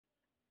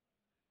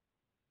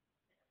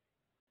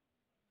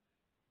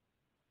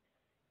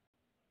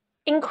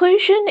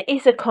Inclusion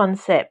is a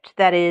concept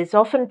that is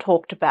often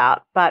talked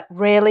about but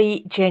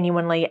rarely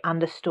genuinely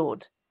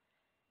understood.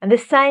 And the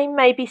same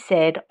may be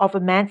said of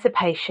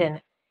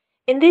emancipation.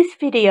 In this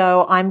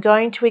video, I'm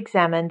going to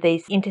examine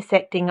these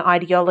intersecting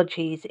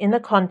ideologies in the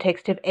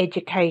context of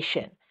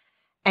education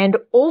and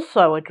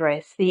also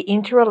address the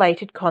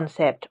interrelated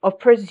concept of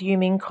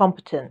presuming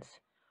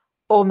competence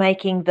or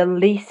making the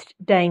least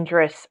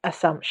dangerous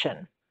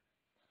assumption.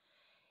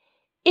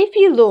 If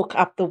you look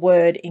up the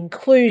word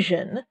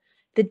inclusion,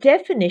 the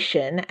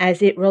definition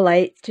as it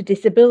relates to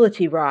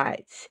disability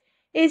rights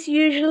is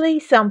usually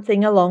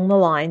something along the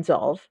lines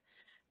of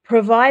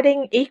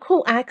providing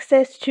equal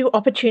access to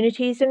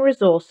opportunities and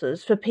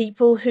resources for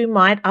people who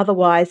might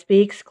otherwise be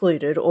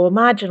excluded or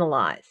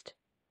marginalised.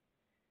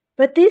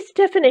 But this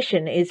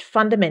definition is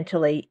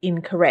fundamentally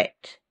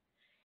incorrect.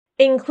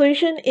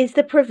 Inclusion is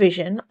the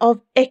provision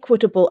of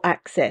equitable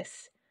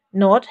access,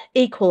 not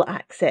equal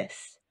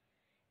access.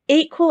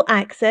 Equal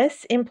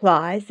access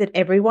implies that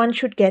everyone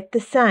should get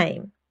the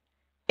same.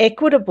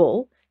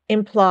 Equitable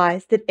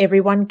implies that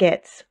everyone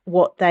gets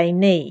what they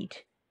need.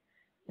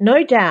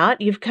 No doubt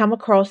you've come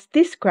across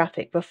this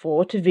graphic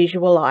before to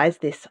visualize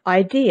this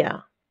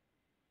idea.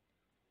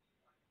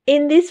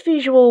 In this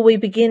visual, we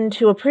begin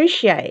to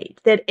appreciate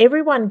that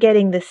everyone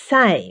getting the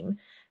same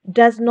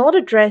does not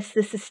address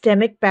the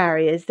systemic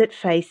barriers that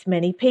face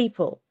many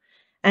people,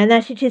 and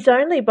that it is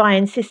only by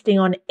insisting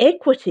on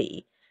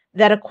equity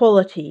that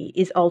equality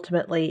is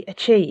ultimately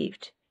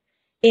achieved.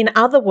 In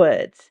other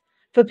words,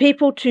 for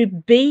people to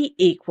be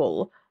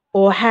equal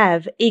or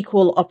have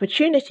equal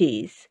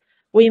opportunities,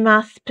 we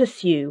must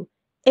pursue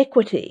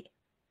equity.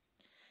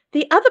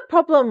 The other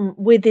problem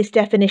with this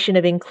definition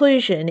of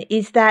inclusion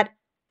is that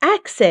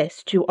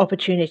access to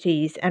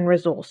opportunities and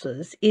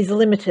resources is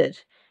limited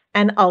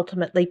and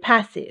ultimately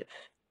passive.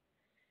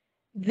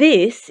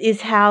 This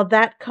is how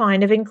that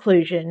kind of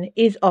inclusion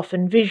is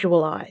often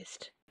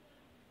visualized.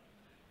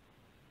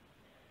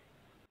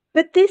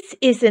 But this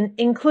isn't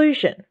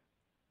inclusion.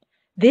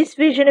 This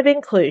vision of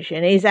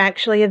inclusion is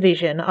actually a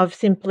vision of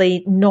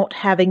simply not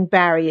having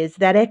barriers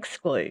that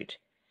exclude.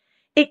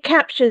 It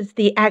captures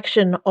the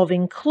action of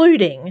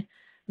including,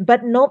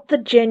 but not the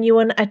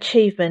genuine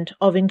achievement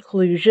of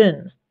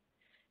inclusion.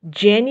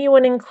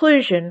 Genuine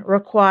inclusion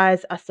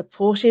requires a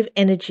supportive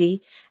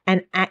energy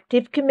and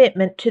active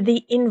commitment to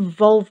the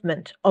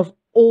involvement of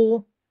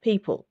all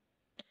people.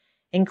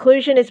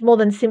 Inclusion is more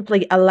than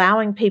simply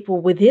allowing people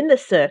within the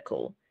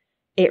circle.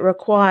 It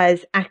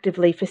requires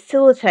actively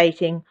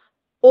facilitating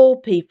all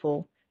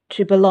people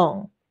to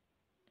belong.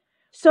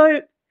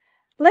 So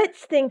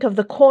let's think of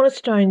the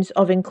cornerstones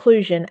of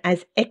inclusion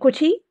as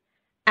equity,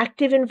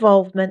 active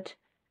involvement,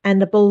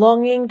 and the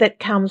belonging that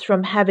comes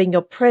from having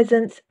your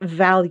presence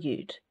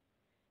valued.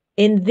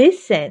 In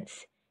this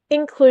sense,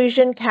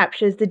 inclusion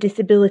captures the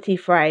disability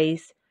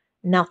phrase,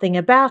 nothing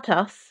about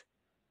us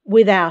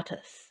without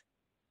us.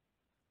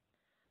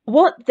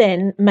 What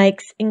then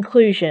makes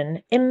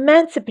inclusion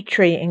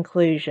emancipatory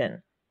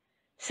inclusion?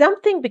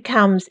 Something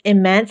becomes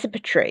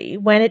emancipatory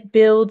when it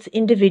builds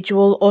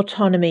individual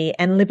autonomy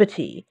and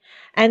liberty,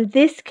 and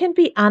this can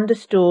be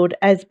understood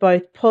as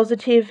both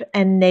positive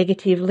and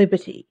negative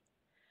liberty.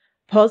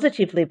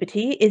 Positive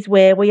liberty is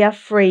where we are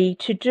free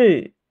to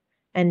do,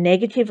 and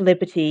negative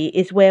liberty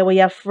is where we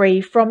are free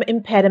from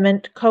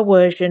impediment,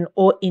 coercion,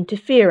 or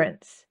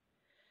interference.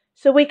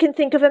 So we can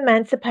think of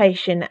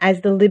emancipation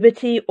as the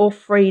liberty or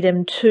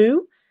freedom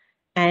to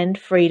and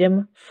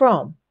freedom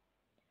from.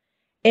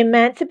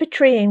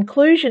 Emancipatory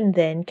inclusion,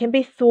 then, can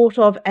be thought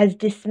of as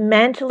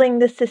dismantling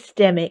the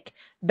systemic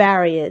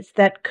barriers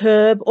that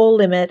curb or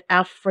limit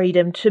our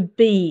freedom to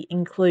be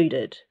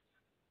included.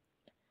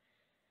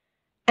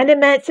 And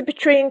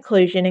emancipatory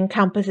inclusion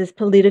encompasses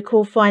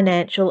political,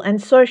 financial, and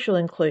social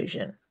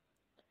inclusion.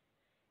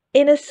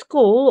 In a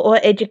school or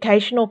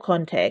educational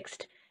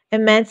context,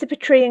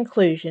 emancipatory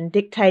inclusion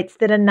dictates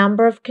that a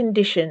number of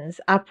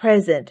conditions are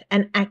present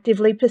and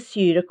actively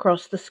pursued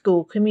across the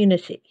school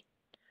community.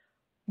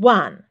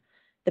 1.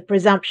 The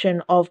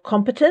presumption of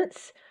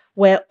competence,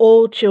 where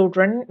all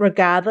children,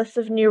 regardless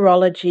of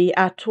neurology,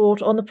 are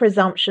taught on the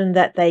presumption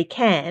that they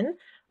can,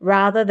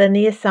 rather than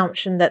the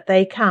assumption that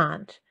they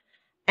can't,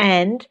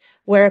 and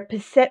where a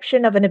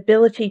perception of an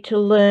ability to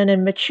learn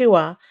and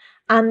mature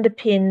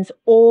underpins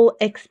all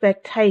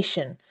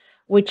expectation,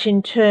 which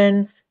in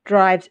turn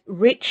drives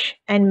rich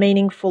and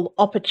meaningful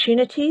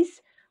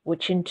opportunities,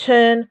 which in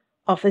turn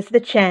offers the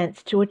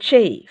chance to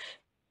achieve.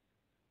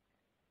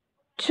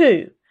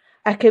 2.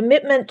 A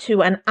commitment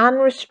to an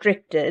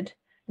unrestricted,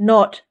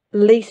 not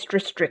least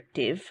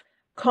restrictive,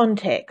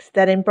 context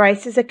that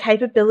embraces a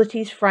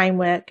capabilities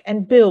framework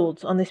and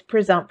builds on this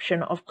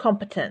presumption of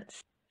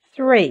competence.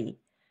 3.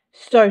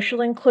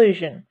 Social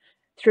inclusion,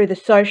 through the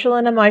social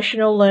and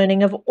emotional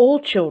learning of all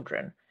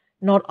children,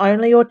 not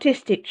only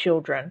autistic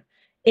children,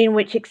 in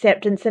which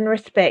acceptance and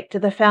respect are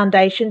the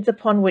foundations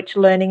upon which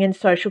learning and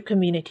social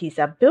communities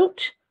are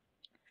built.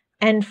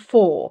 And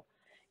 4.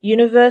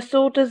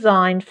 Universal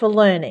design for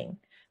learning,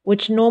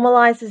 which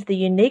normalizes the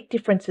unique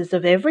differences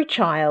of every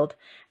child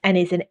and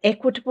is an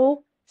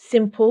equitable,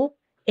 simple,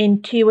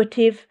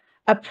 intuitive,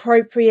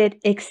 appropriate,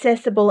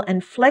 accessible,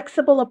 and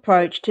flexible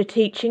approach to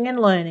teaching and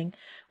learning,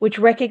 which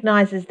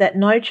recognizes that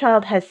no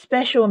child has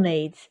special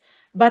needs,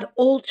 but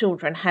all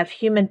children have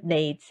human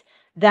needs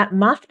that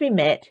must be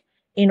met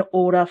in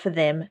order for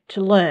them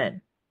to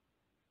learn.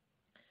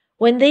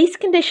 When these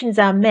conditions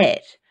are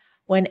met,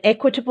 when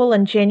equitable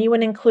and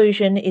genuine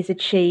inclusion is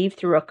achieved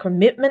through a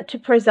commitment to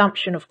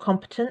presumption of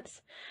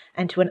competence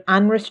and to an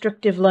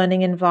unrestrictive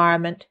learning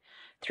environment,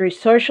 through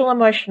social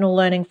emotional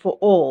learning for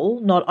all,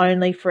 not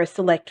only for a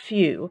select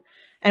few,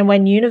 and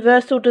when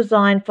universal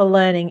design for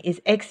learning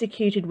is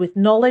executed with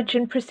knowledge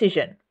and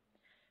precision,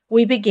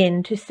 we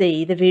begin to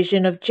see the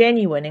vision of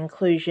genuine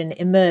inclusion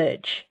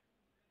emerge.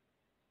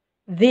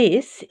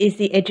 This is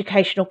the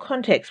educational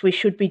context we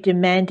should be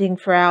demanding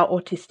for our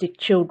autistic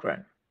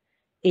children.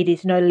 It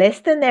is no less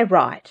than their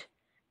right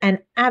and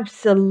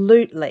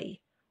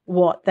absolutely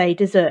what they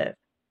deserve.